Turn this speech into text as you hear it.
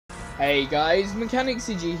Hey guys, Mechanic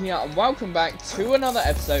CG here, and welcome back to another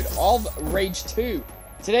episode of Rage 2.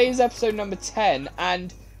 Today is episode number 10,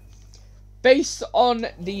 and based on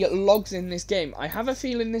the logs in this game, I have a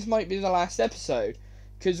feeling this might be the last episode,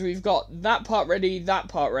 because we've got that part ready, that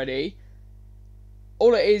part ready.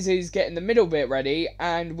 All it is getting the middle bit ready,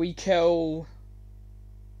 and we kill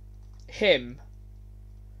him,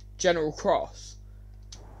 General Cross.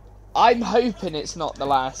 I'm hoping it's not the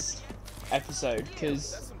last episode,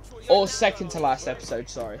 or second to last episode,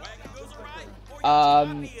 sorry.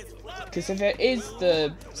 Because if it is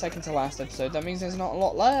the second to last episode, that means there's not a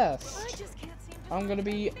lot left. I'm going to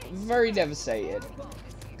be very devastated.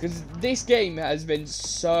 Because this game has been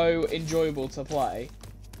so enjoyable to play.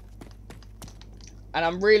 And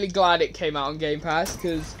I'm really glad it came out on Game Pass,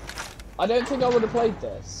 because I don't think I would have played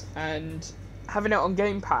this. And having it on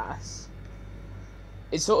Game Pass,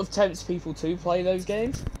 it sort of tempts people to play those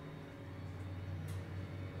games.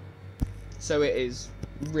 So it is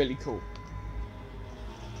really cool.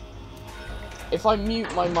 If I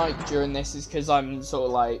mute my mic during this, is because I'm sort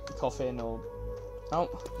of like coughing or... Oh,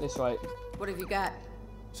 this way. What have you got?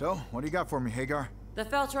 So, what do you got for me, Hagar? The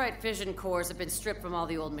Feltrite fission cores have been stripped from all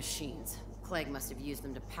the old machines. Clegg must have used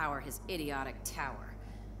them to power his idiotic tower.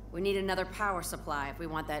 We need another power supply if we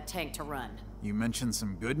want that tank to run. You mentioned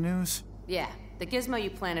some good news? Yeah, the gizmo you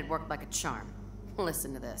planted worked like a charm.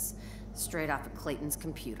 Listen to this, straight off of Clayton's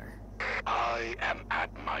computer. I am at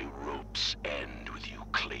my rope's end with you,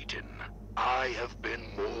 Clayton. I have been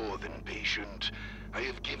more than patient. I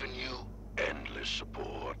have given you endless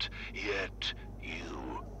support, yet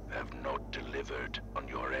you have not delivered on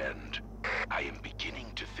your end. I am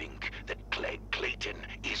beginning to think that Clegg Clayton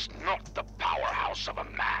is not the powerhouse of a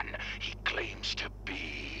man he claims to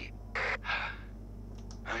be.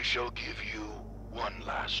 I shall give you one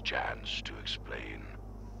last chance to explain.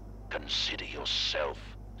 Consider yourself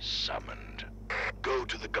summoned. Go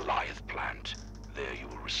to the Goliath plant. There you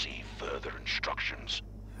will receive further instructions.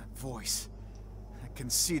 That voice. That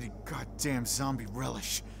conceited goddamn zombie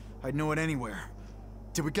relish. I'd know it anywhere.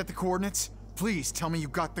 Did we get the coordinates? Please tell me you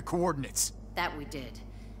got the coordinates. That we did.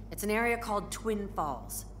 It's an area called Twin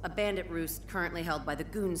Falls, a bandit roost currently held by the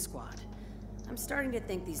Goon Squad. I'm starting to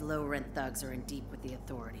think these low-rent thugs are in deep with the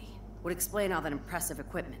Authority. Would explain all that impressive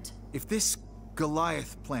equipment. If this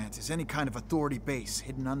Goliath plant is any kind of Authority base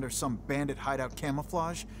hidden under some bandit hideout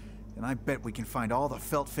camouflage, then I bet we can find all the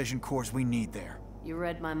felt fission cores we need there. You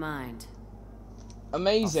read my mind.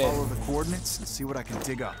 Amazing. I'll follow the coordinates and see what I can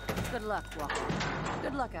dig up. Good luck, Walker.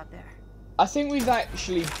 Good luck out there. I think we've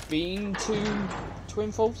actually been to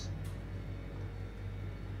Twin Falls.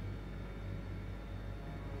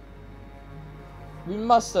 We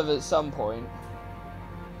must have at some point.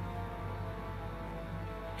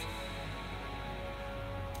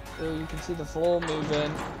 So you can see the floor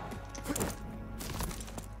moving.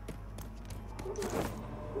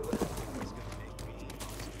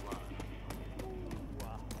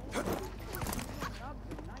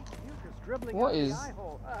 What is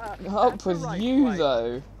up with you,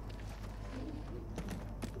 though?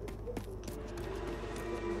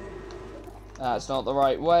 That's not the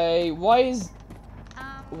right way. Why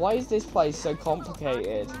is this place so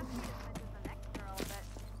complicated?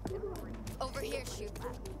 Over here,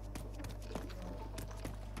 shooter.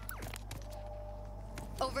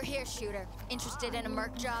 Over here, shooter. Interested in a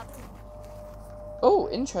merc job? Oh,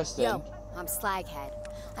 interesting. Yo, I'm Slaghead.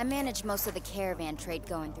 I manage most of the caravan trade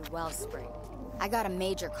going through Wellspring. I got a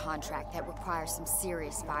major contract that requires some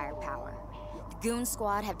serious firepower. The Goon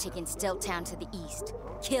Squad have taken Stilttown to the east,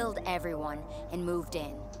 killed everyone, and moved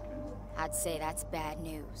in. I'd say that's bad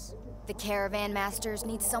news. The caravan masters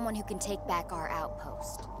need someone who can take back our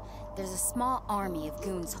outpost. There's a small army of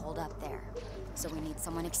goons holed up there, so we need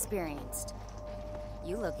someone experienced.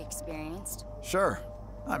 You look experienced. Sure,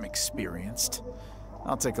 I'm experienced.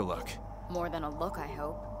 I'll take a look. More than a look, I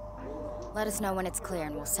hope. Let us know when it's clear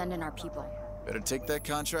and we'll send in our people. Better take that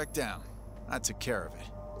contract down. I took care of it.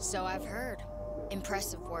 So I've heard.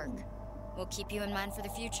 Impressive work. We'll keep you in mind for the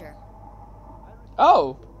future.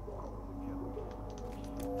 Oh.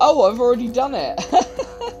 Oh, I've already done it.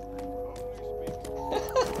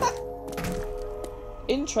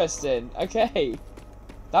 Interesting. Okay.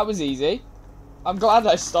 That was easy. I'm glad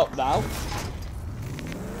I stopped now.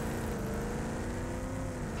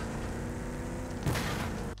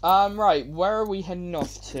 Right, where are we heading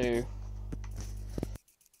off to?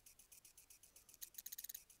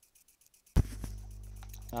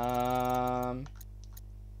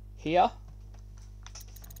 Here?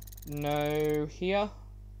 No, here?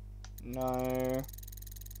 No.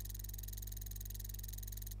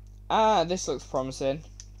 Ah, this looks promising.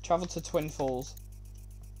 Travel to Twin Falls.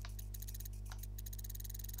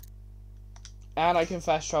 And I can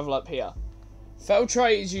fast travel up here.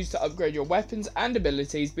 Feltrite is used to upgrade your weapons and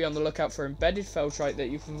abilities. Be on the lookout for embedded Feltrite that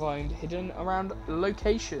you can find hidden around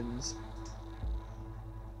locations.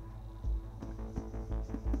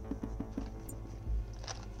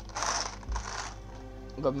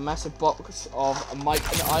 I've got a massive box of Mike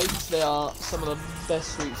and Ike's. They are some of the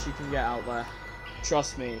best sweets you can get out there.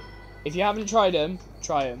 Trust me. If you haven't tried them,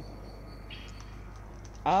 try them.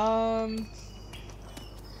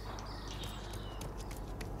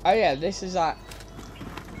 Oh yeah, this is that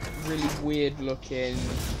really weird looking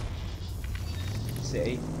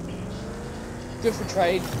city. Good for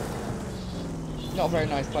trade. Not a very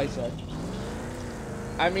nice place though.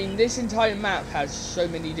 I mean, this entire map has so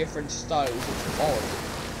many different styles, it's odd.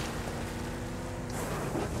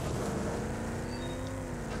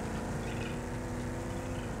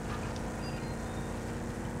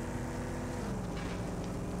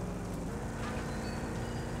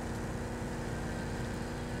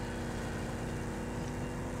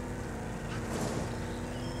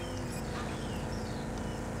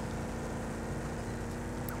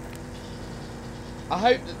 I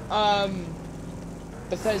hope that,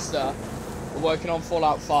 Bethesda are working on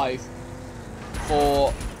Fallout 5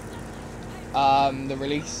 for the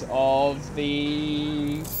release of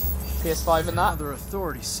the PS5 and that. Another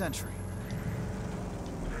Authority sentry.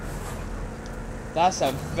 That's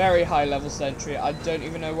a very high level sentry. I don't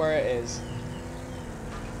even know where it is.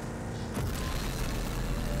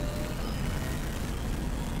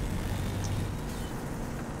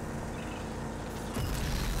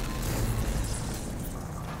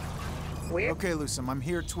 Okay, Lusum, I'm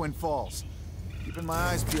here at Twin Falls. Keeping my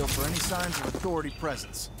eyes peeled for any signs of Authority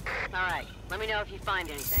presence. All right, let me know if you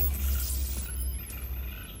find anything.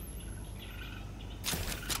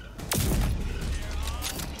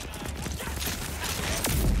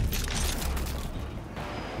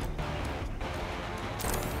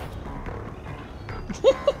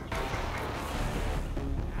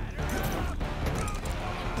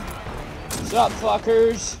 What's up,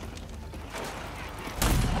 fuckers?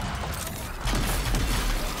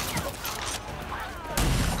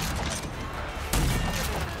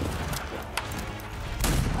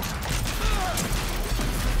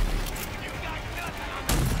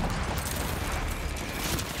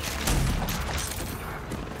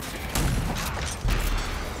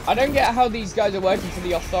 I don't get how these guys are working for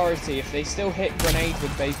the Authority if they still hit grenades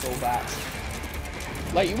with baseball bats.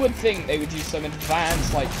 Like, you would think they would use some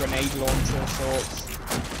advanced, like, grenade launcher of sorts.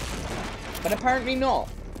 But apparently not.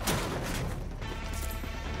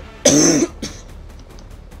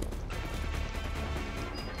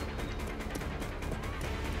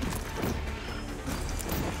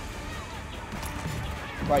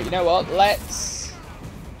 Right, you know what? Let's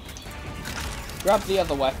grab the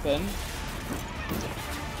other weapon.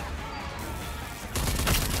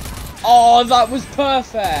 Oh, that was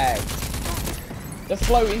perfect! The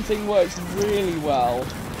floating thing works really well.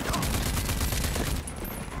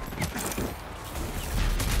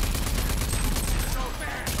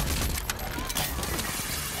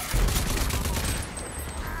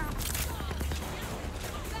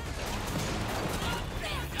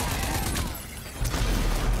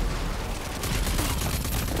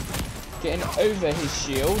 Getting over his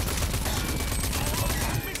shield.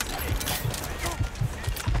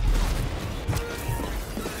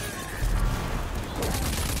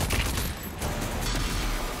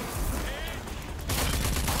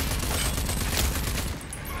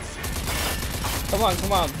 Come on,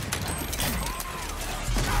 come on.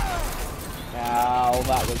 Ow,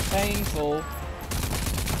 that was painful.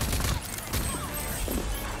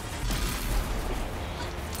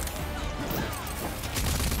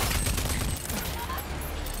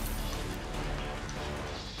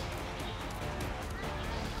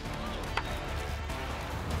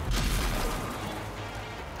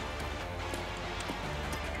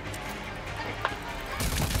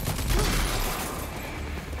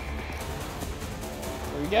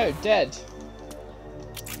 Go, dead.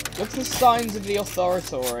 Look for signs of the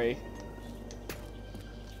Authority.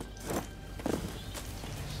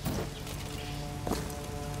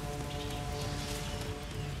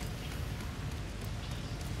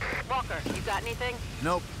 Walker, you got anything?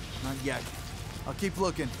 Nope, not yet. I'll keep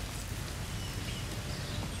looking.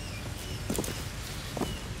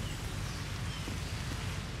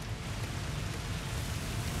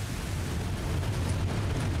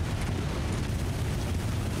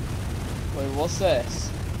 Wait, what's this?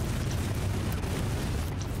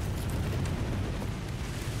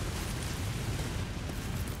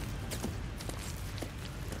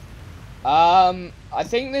 I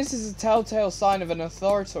think this is a telltale sign of an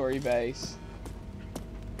Authority base.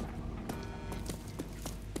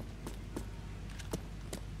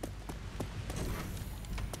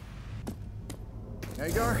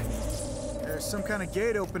 Hagar, there's some kind of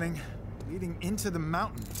gate opening leading into the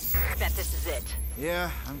mountain. Bet this is it. Yeah,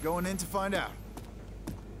 I'm going in to find out.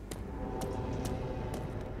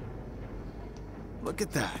 Look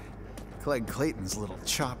at that. Clegg Clayton's little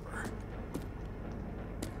chopper.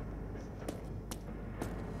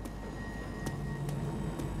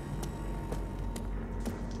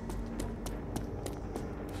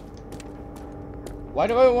 Why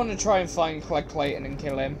do I want to try and find Clegg Clayton and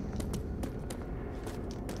kill him?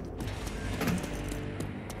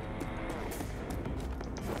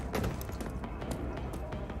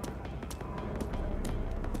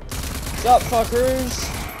 What's up, fuckers?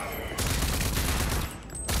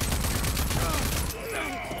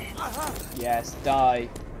 Yes, die.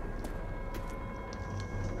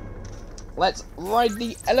 Let's ride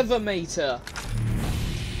the elevator.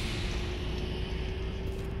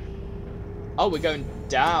 Oh, we're going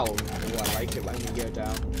down. Oh, I like it when we go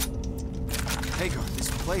down. Hagar,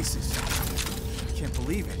 this place is... I can't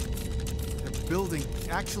believe it. They're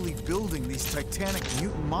actually building these titanic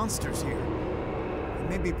mutant monsters here.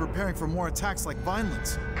 They may be preparing for more attacks like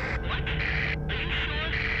Vineland's. What? Are you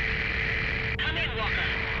sure? Come in, Walker.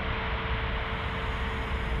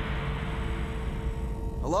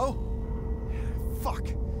 Hello?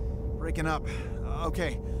 Fuck. Breaking up.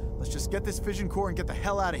 Okay, let's just get this fission core and get the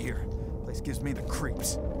hell out of here. Place gives me the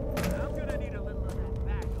creeps. I'm gonna need a little of that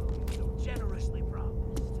back you so generously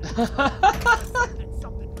promised.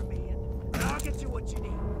 Something for me, and I'll get you what you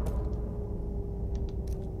need.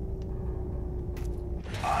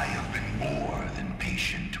 I have been more than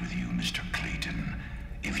patient with you, Mr. Clayton.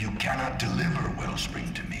 If you cannot deliver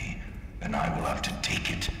Wellspring to me, then I will have to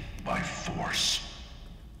take it by force.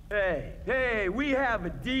 Hey, we have a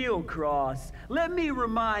deal, Cross. Let me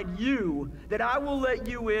remind you that I will let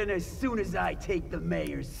you in as soon as I take the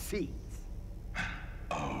mayor's seat.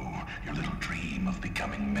 Oh, your little dream of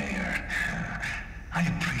becoming mayor. I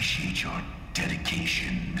appreciate your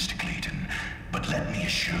dedication, Mr. Clayton, but let me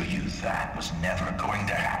assure you that was never going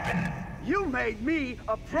to happen. You made me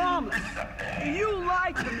a promise. You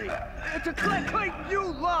lied to me. To Clayton, you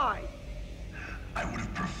lied. I would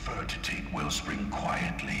have preferred to take Wellspring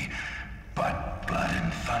quietly, but Blood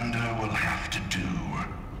and Thunder will have to do.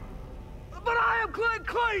 But I am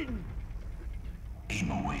Clayton!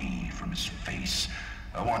 Aim away from his face.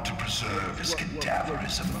 I want to preserve his cadaver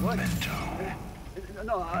as a memento.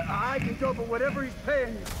 No, I can go for whatever he's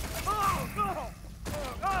paying you. Oh, no!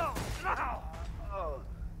 Oh, no! Oh,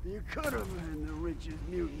 you could have been the richest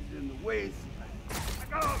mutant in the wasteland.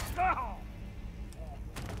 Oh, no!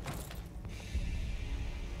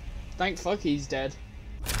 Thank fuck he's dead.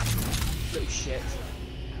 Little shit.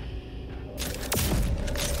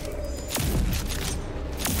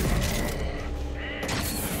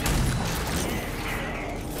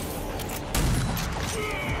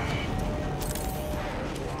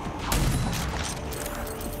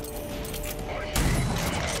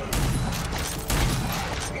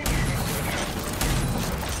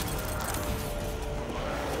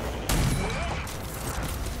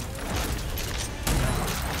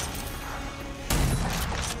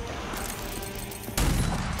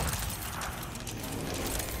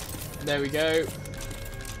 There we go.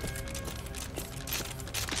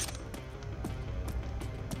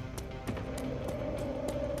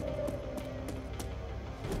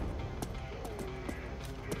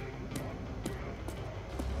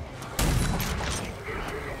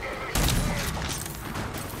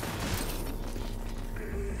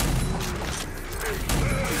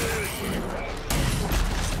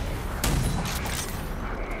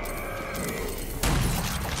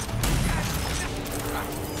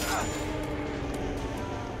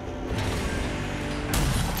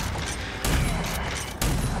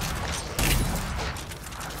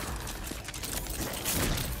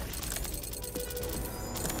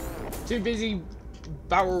 Too busy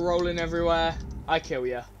barrel rolling everywhere. I kill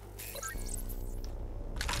ya.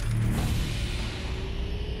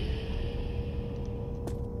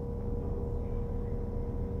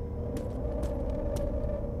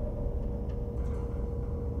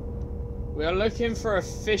 We are looking for a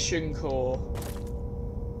fission core.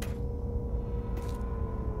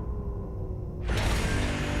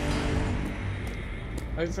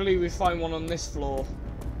 Hopefully we find one on this floor.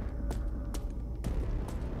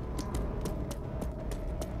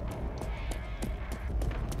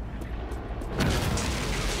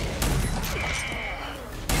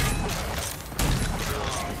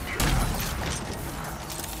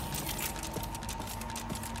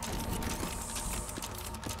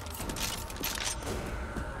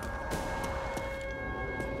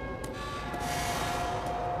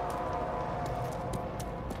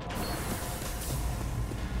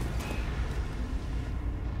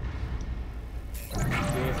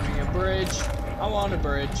 bridge. I want a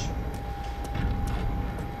bridge.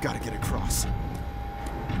 Gotta get across.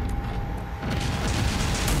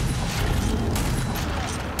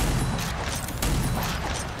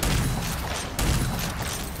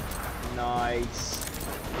 Nice.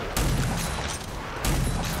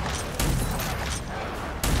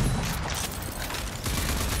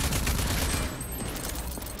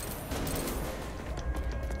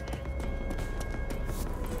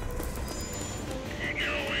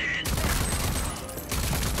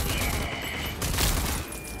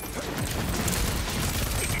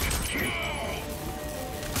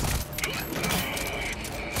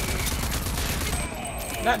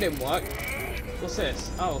 That didn't work. What's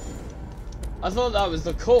this? Oh. I thought that was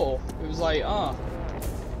the core. It was like, ah.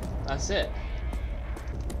 That's it.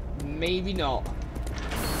 Maybe not.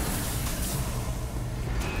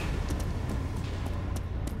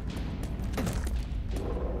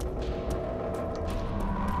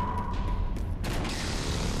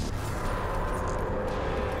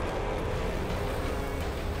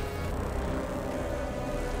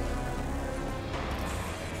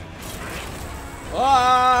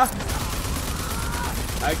 Ah!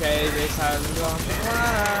 Okay, this hasn't gone to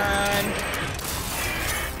plan.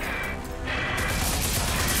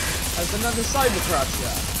 There's another Cyber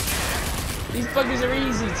Crusher. These buggers are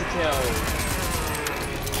easy to kill.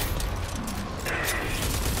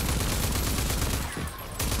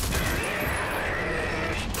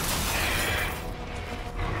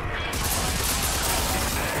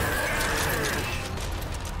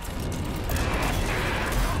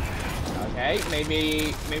 Okay,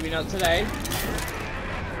 maybe not today.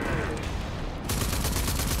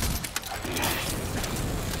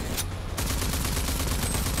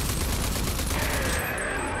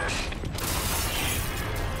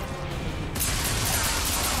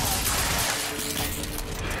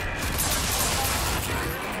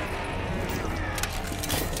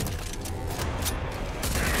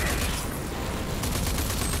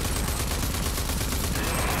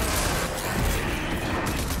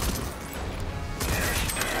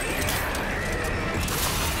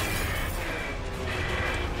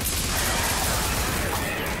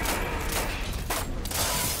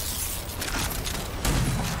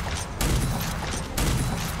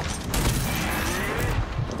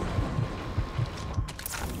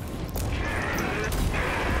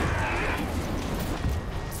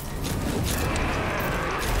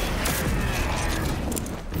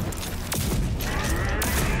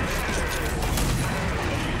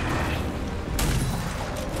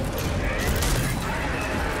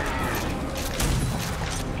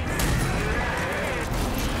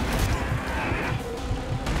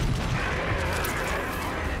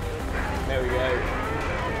 There we go.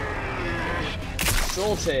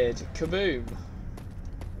 Sorted. Kaboom.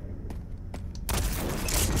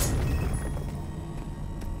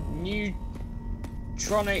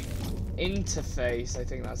 Neutronic interface, I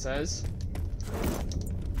think that says.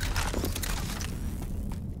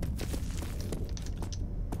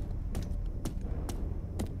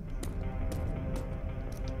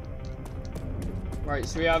 Right,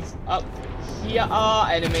 so we have up here are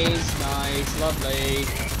enemies. Nice, lovely.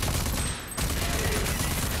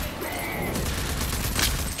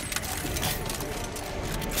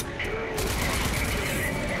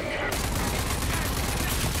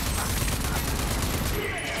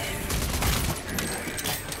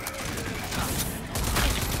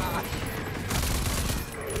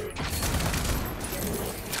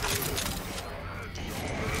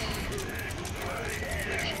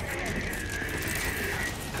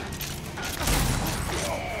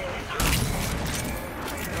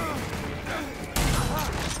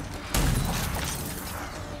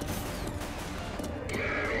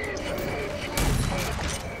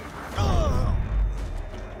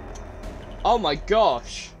 Oh my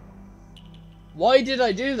gosh. Why did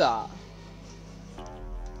I do that?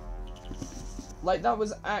 Like, that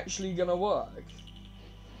was actually gonna work.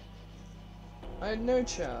 I had no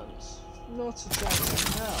chance. Not a chance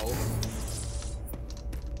in hell.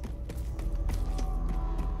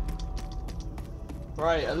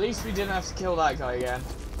 Right, at least we didn't have to kill that guy again.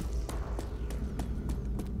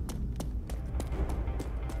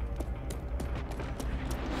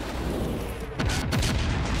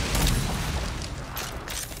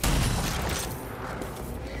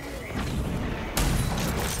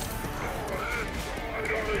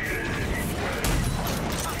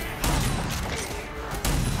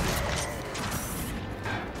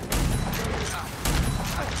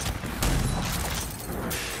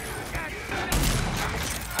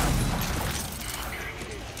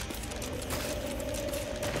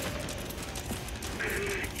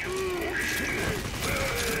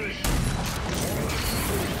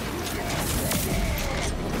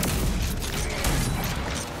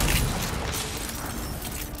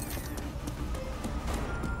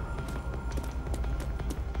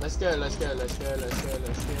 go, let's go, let's go, let's go,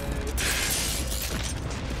 let's go.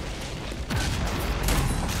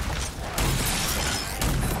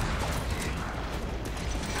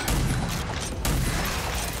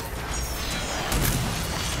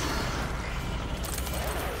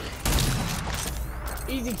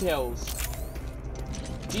 Easy kills.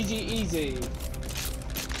 GG easy.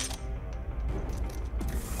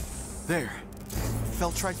 There.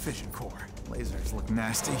 Feltrite fission core. Lasers look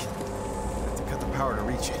nasty. Have to cut the power to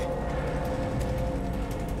reach it.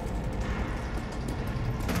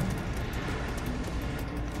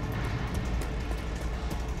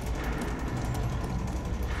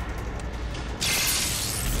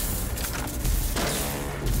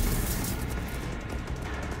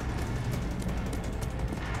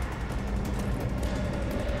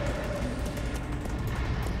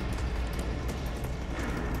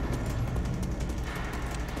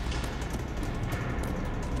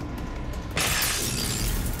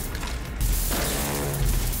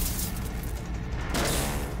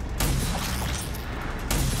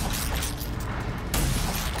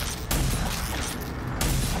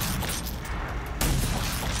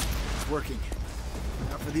 Working.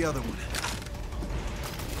 Now for the other one.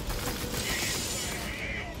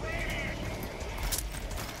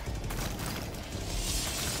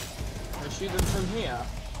 I shoot them from here.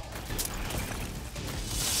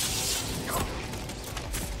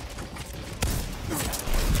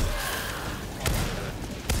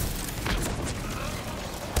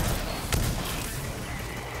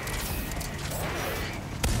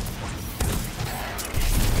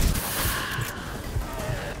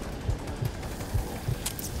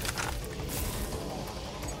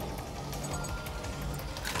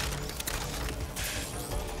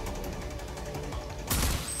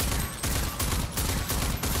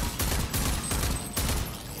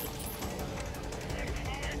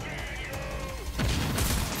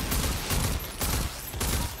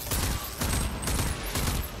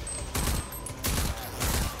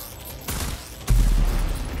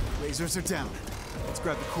 Lasers are down. Let's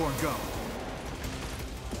grab the core and go.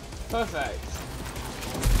 Perfect.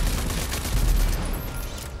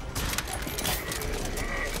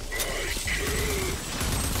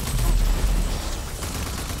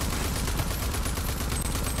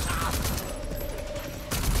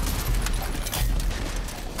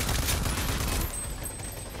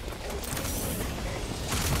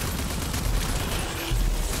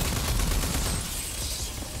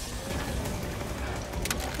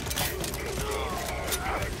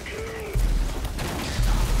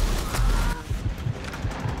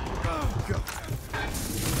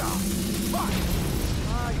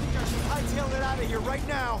 Hightail it out of here right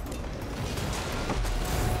now!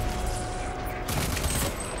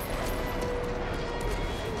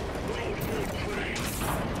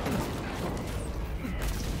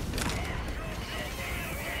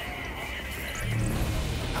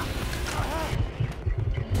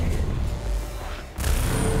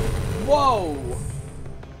 Whoa!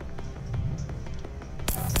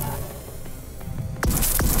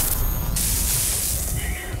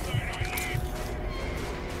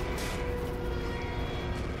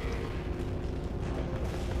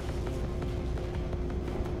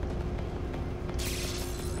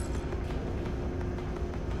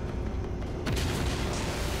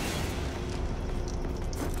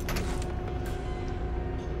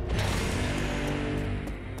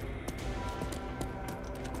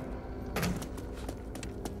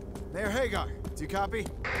 Mayor Hagar, do you copy?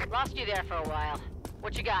 Lost you there for a while.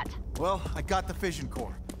 What you got? Well, I got the fission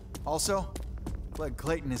core. Also, Clegg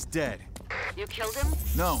Clayton is dead. You killed him?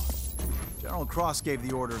 No. General Cross gave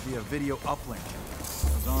the order via video uplink.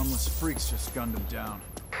 Those armless freaks just gunned him down.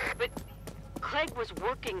 But Clegg was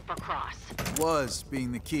working for Cross. Was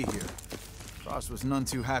being the key here. Cross was none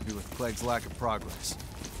too happy with Clegg's lack of progress.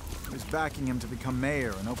 He was backing him to become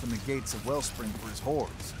mayor and open the gates of Wellspring for his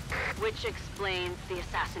hordes. Which explains the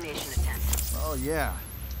assassination attempt. Oh, yeah.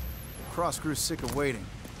 Cross grew sick of waiting.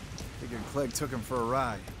 Figured Clegg took him for a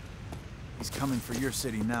ride. He's coming for your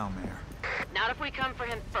city now, Mayor. Not if we come for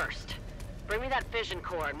him first. Bring me that fission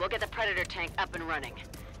core and we'll get the Predator tank up and running.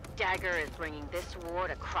 Dagger is bringing this war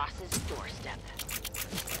to Cross's doorstep.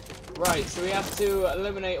 Right, so we have to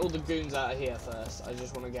eliminate all the goons out of here first. I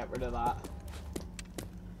just want to get rid of that.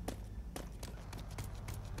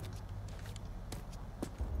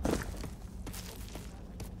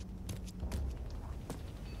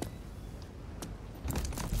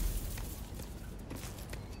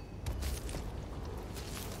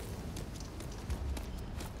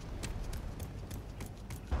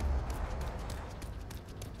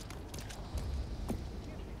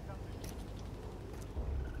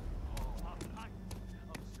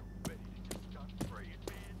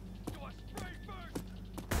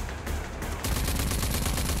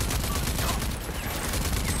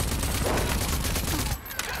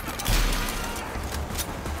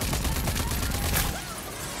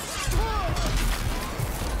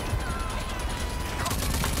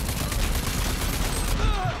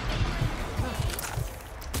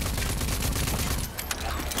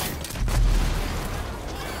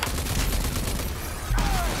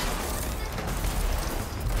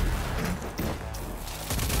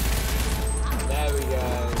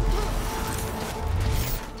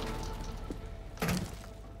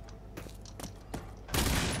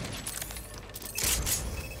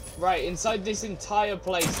 Right, inside this entire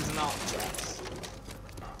place is an arc chest.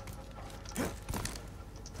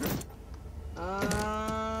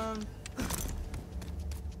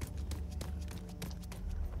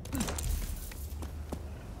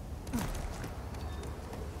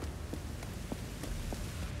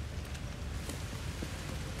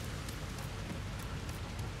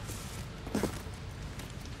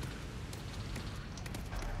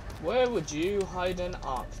 Where would you hide an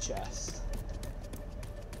arc chest?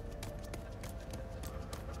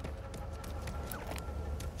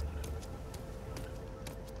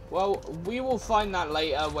 Well, we will find that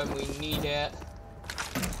later when we need it.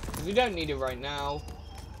 We don't need it right now.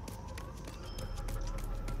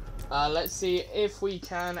 Let's see if we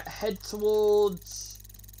can head towards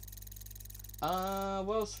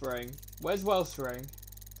Wellspring. Where's Wellspring?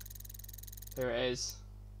 Here it is.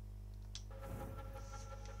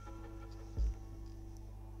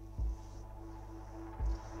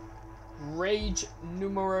 Rage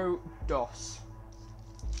numero dos.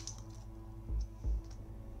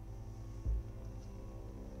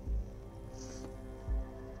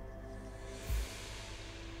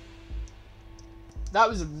 That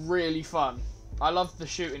was really fun. I loved the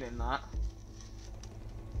shooting in that.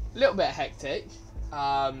 A little bit hectic.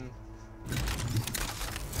 But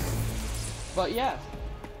yeah.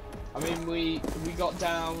 I mean, we got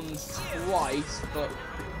down twice, but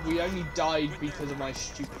we only died because of my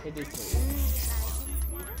stupidity.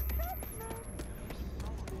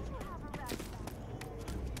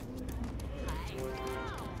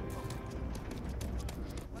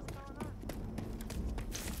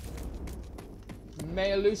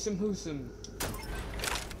 Mealusum husum.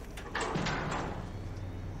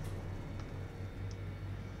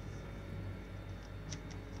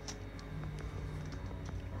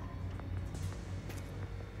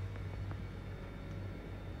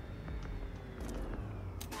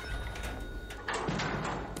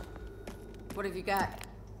 What have you got?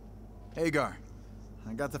 Hagar,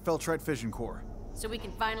 I got the Feltrite Fission Core. So we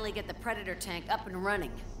can finally get the Predator tank up and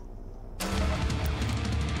running.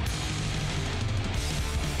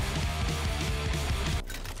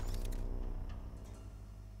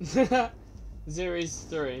 Series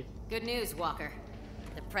 3. Good news, Walker.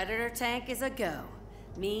 The Predator tank is a go.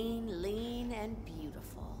 Mean, lean, and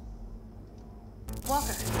beautiful.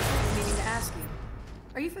 Walker, I'm meaning to ask you.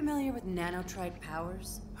 Are you familiar with nanotrite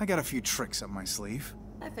powers? I got a few tricks up my sleeve.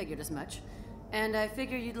 I figured as much. And I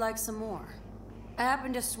figure you'd like some more. I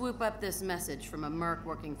happened to swoop up this message from a merc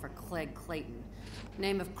working for Clegg Clayton.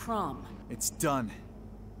 Name of Crom. It's done.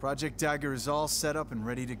 Project Dagger is all set up and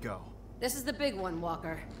ready to go. This is the big one,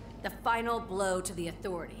 Walker. The final blow to the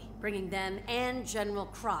Authority, bringing them and General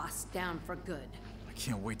Cross down for good. I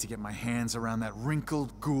can't wait to get my hands around that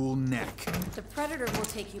wrinkled ghoul neck. The Predator will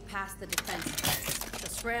take you past the defense posts. The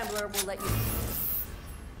Scrambler will let you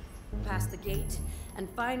past the gate. And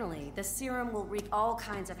finally, the Serum will wreak all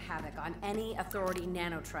kinds of havoc on any Authority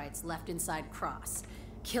nanotrites left inside Cross,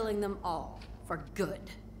 killing them all for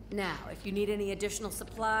good. Now, if you need any additional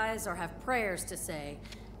supplies or have prayers to say,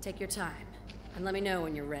 take your time and let me know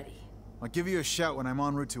when you're ready. I'll give you a shout when I'm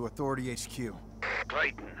en route to Authority HQ.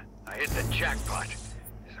 Clayton, I hit the jackpot.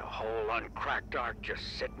 There's a whole uncracked arc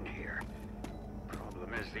just sitting here.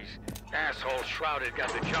 Problem is, these assholes Shrouded got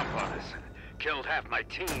the jump on us and killed half my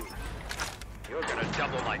team. You're gonna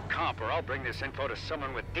double my comp, or I'll bring this info to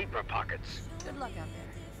someone with deeper pockets. Good luck out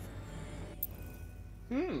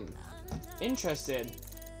there. Interesting.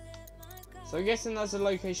 So I'm guessing that's the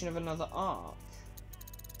location of another arc.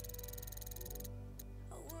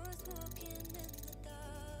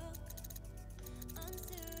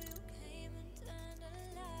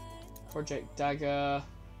 Project Dagger.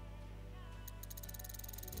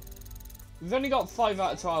 We've only got 5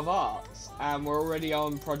 out of 12 arcs, and we're already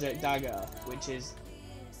on Project Dagger, which is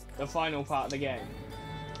the final part of the game.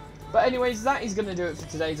 But anyways, that is going to do it for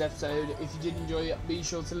today's episode. If you did enjoy it, be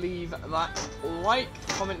sure to leave that like,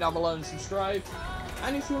 comment down below and subscribe.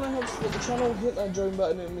 And if you want to help support the channel, hit that join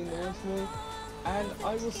button, it would mean the world to me. And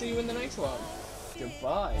I will see you in the next one.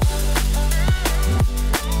 Goodbye.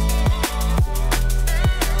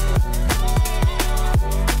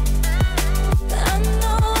 I know